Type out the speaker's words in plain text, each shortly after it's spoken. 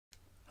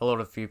Hello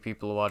to a few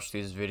people who watch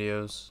these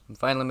videos. I'm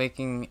finally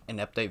making an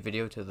update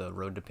video to the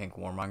Road to Pink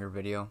Warmonger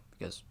video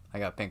because I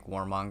got Pink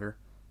Warmonger.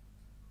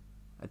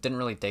 It didn't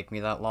really take me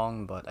that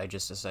long, but I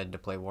just decided to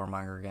play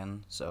Warmonger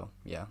again, so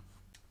yeah.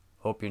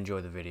 Hope you enjoy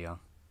the video.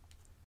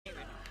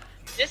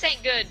 This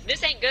ain't good.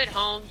 This ain't good,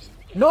 Holmes.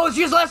 No, it's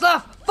just last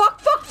laugh!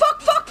 Fuck!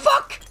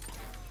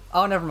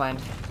 Oh, never mind.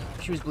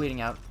 She was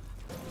bleeding out.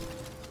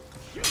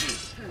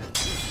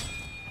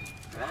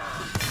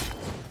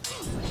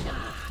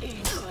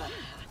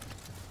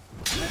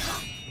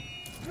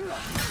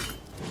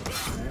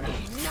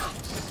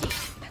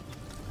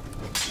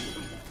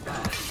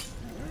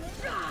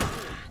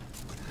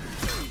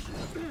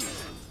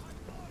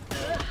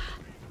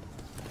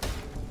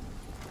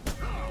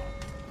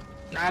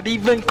 Not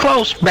even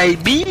close,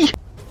 baby!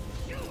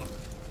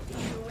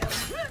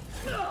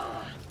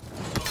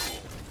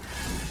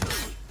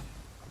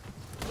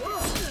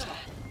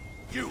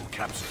 You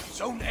captured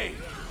Zone A.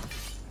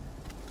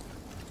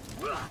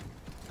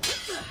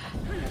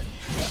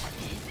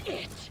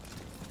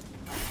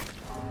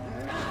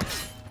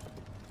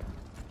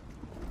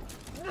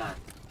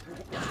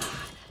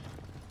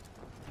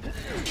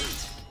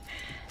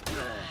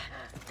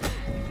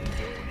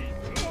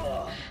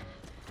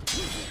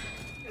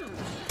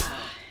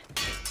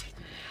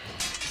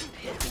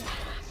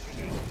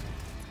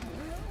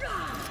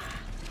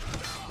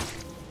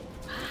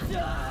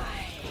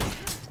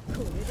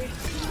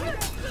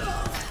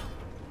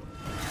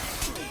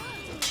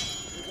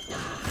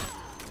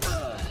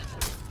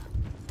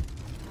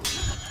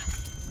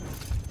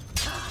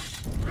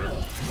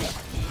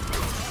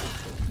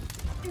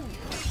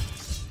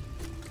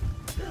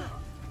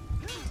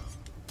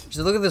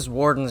 Just look at this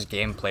Warden's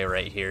gameplay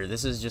right here.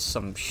 This is just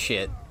some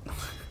shit.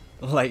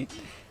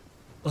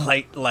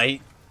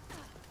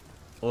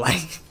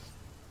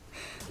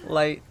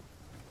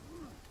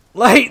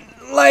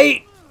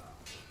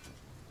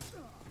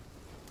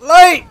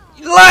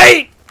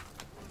 light.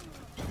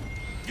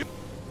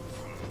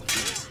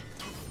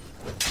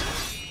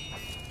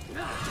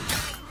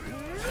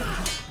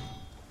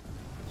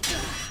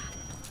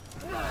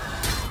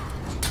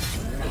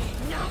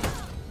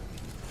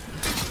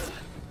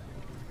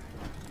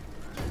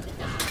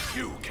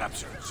 You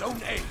captured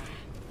Zone A.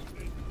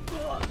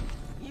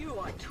 You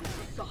are too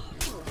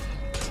soft.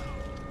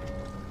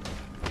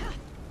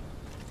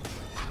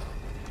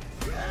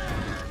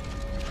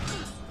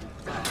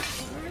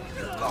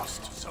 You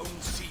lost Zone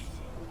C.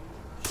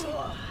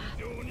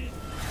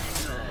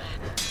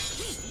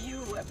 You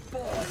were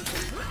born to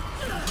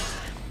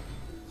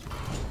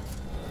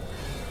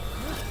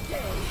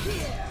stay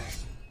here.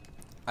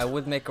 I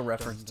would make a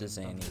reference to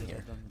Zanny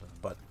here,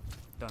 but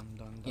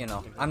you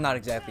know, I'm not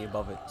exactly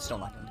above it. Still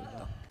not gonna do it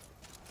though.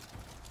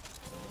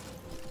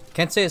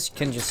 Can't say it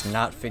can just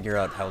not figure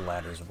out how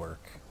ladders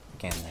work,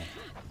 can they?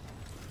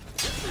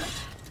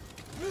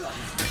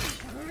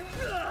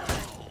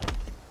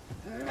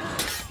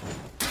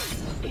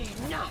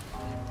 Enough.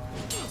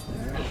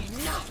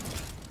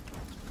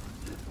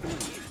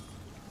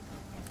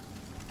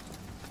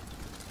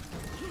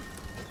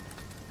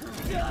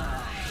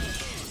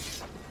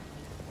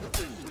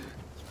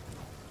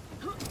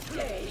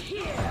 Stay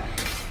here.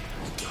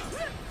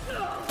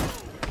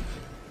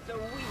 The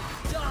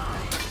weak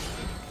die.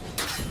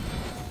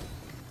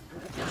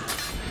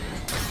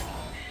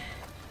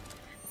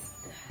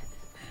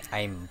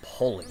 I'm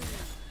pulling.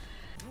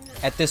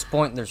 At this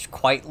point, there's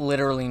quite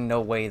literally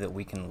no way that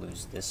we can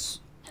lose this.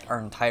 Our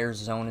entire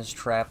zone is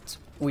trapped.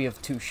 We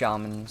have 2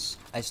 shamans.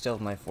 I still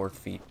have my 4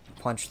 feet.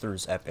 Punch through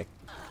is epic.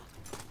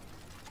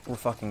 We're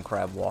fucking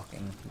crab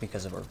walking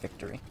because of our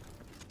victory.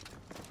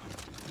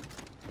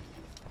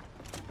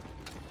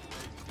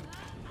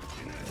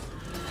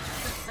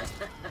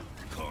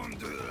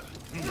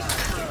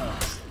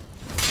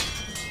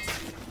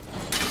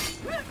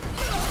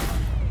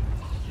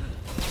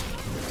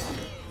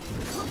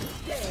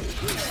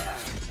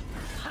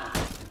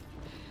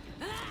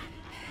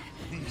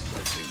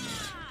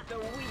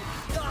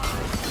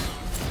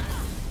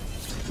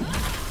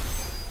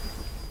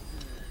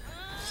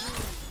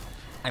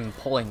 I'm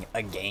pulling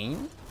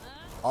again?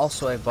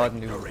 Also, I bought a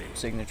new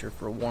signature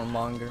for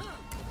Warmonger.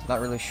 Not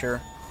really sure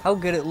how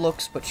good it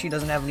looks, but she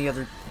doesn't have any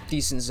other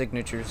decent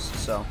signatures,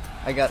 so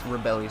I got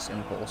Rebellious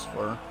Impulse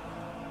for her.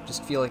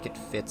 Just feel like it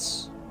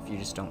fits if you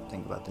just don't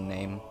think about the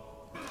name.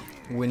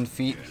 Wind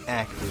feet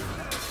active,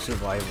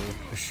 survival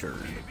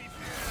assured.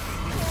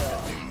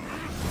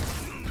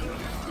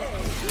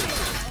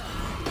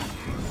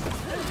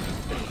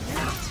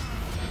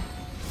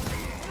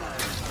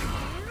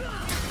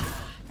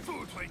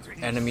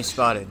 Enemy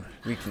spotted.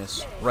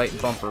 Weakness. Right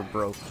bumper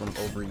broke from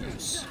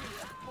overuse.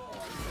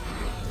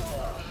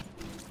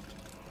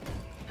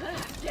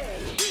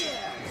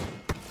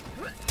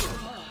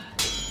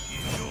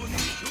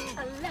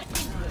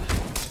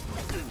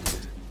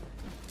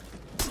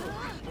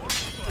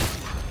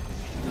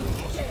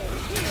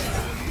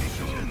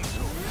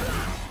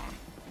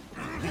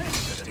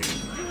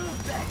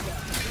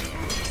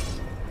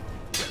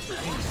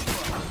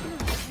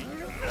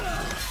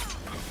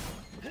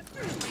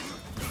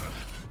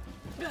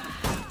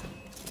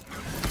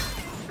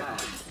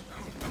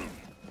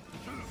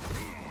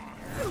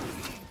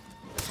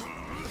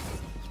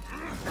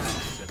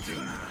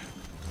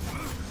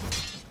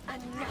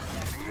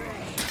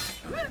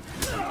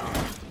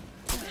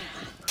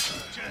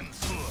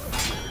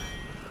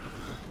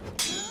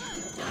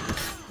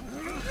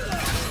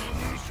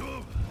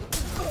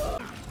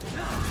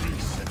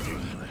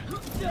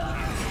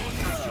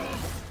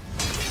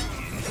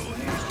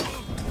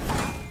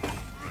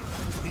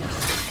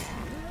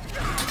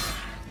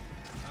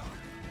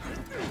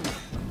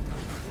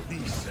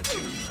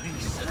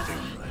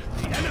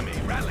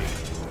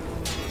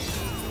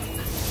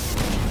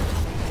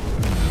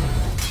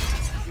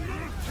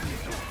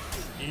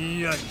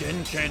 が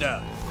限界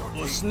だ。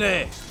押す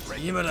ね。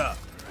今だ。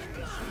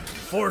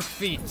4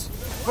 feet.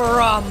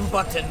 From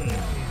button.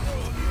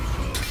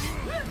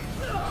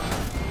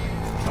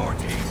 Your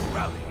team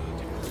rallied.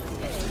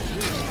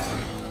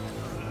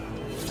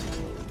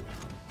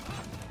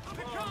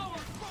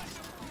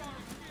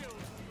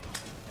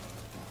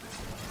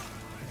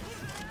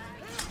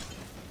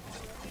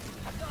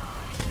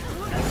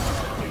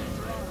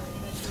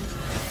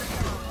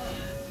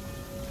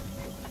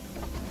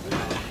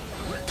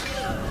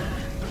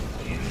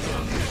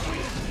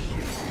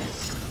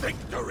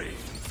 Victory.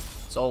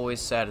 It's always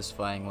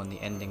satisfying when the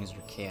endings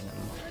are canon.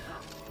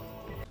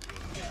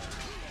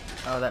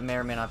 Oh, that may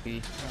or may not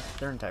be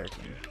their entire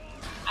team.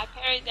 I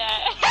parried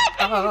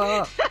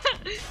that.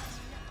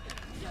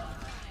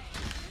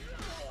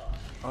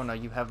 Oh no,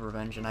 you have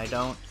revenge and I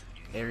don't.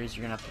 Ares,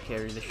 you're gonna have to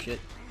carry this shit.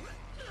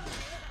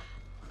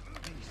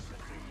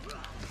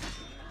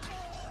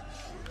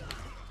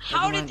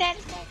 How Never did mind.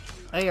 that?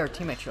 Hey, our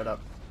teammate showed up.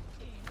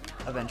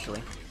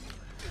 Eventually.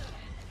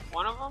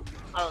 One of them?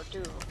 Oh,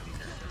 two.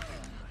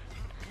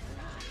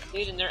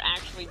 Dude, and they're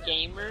actually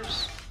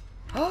gamers.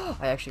 Oh,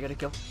 I actually got a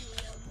kill.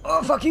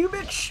 Oh, fuck you,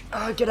 bitch!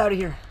 Get out of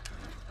here.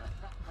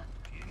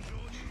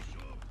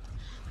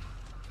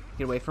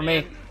 Get away from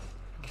me.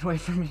 Get away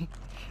from me.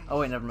 Oh,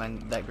 wait, never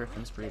mind. That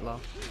Griffin's pretty low.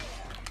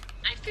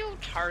 I feel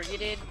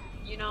targeted,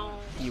 you know?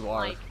 You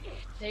are. Like,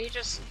 they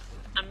just...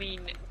 I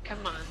mean, come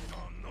on.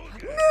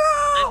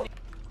 No!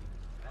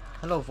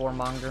 Hello,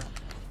 Warmonger.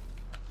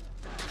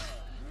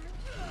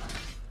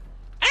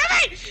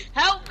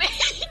 Help me!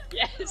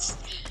 Yes!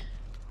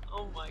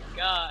 Oh my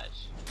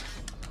gosh.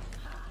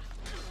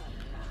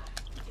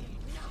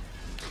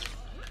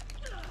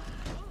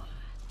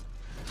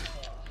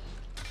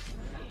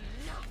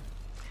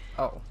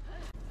 Oh.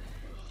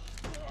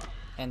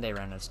 And they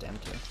ran out of stam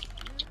too.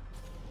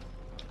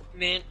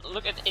 Man,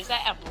 look at... Is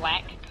that a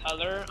black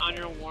color on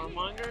your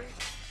Warmonger?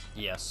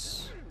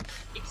 Yes.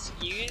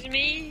 Excuse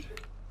me?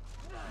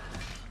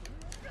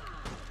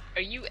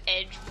 Are you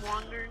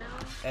Edgemonger now?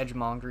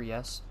 Edgemonger,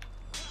 yes.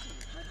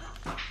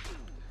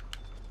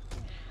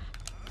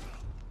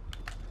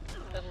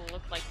 Doesn't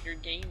look like you're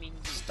gaming.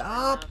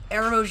 Stop!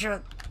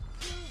 Erosion!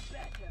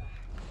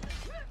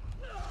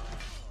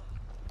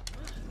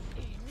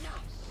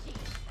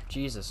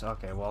 Jesus,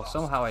 okay, well,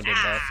 somehow I did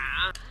that.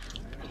 Ah.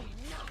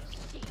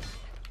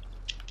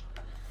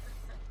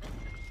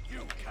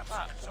 You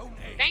captured Zone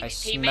A. Thanks, I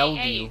teammate. smelled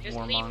Hey, you, just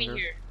leave me Warmonger.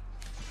 here.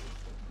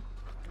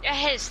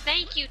 Yes,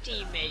 thank you,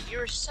 teammate.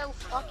 You're so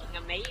fucking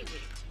amazing.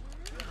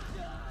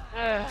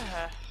 Ugh.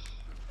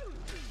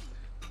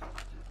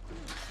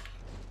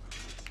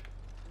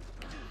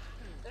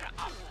 There are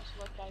almost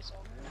what I saw.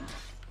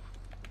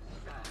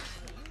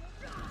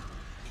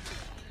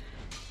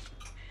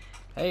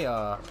 Hey,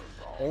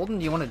 Olden,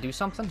 do you want to do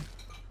something?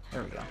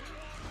 There we go.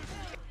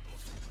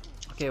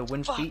 Okay, a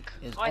wind feet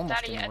Fuck. is Oh, I almost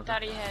thought in I order.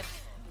 thought he had.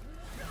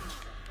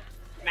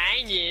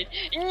 Mang it.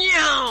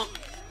 No!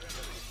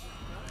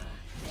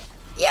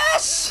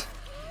 Yes!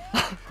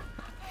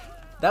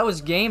 That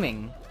was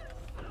gaming.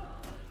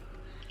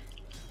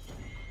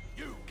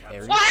 You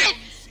Ares. captured What? Zone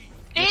C.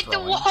 It hit the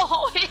throwing.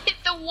 wall! It hit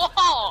the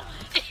wall!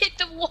 It hit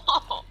the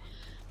wall!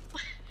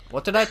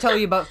 What did I tell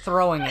you about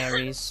throwing,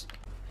 Ares?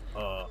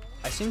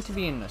 I seem to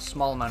be in a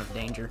small amount of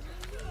danger.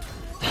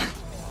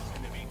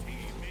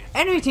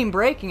 Enemy team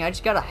breaking. I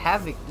just gotta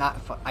have it.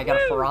 I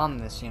gotta Faran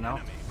this, you know.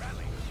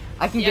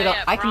 I can get up.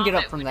 I can get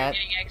up from that.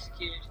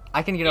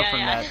 I can get up from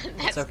that.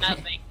 That's It's okay.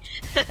 nothing.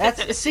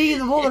 That's see,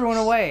 the boulder went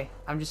away.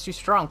 I'm just too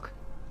strong.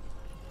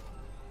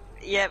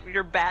 Yep,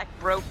 your back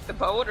broke the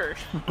boulder.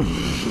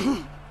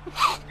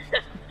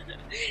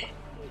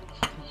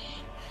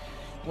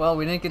 Well,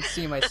 we didn't get to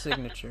see my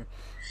signature.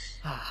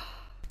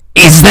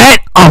 Is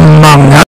that Among Us?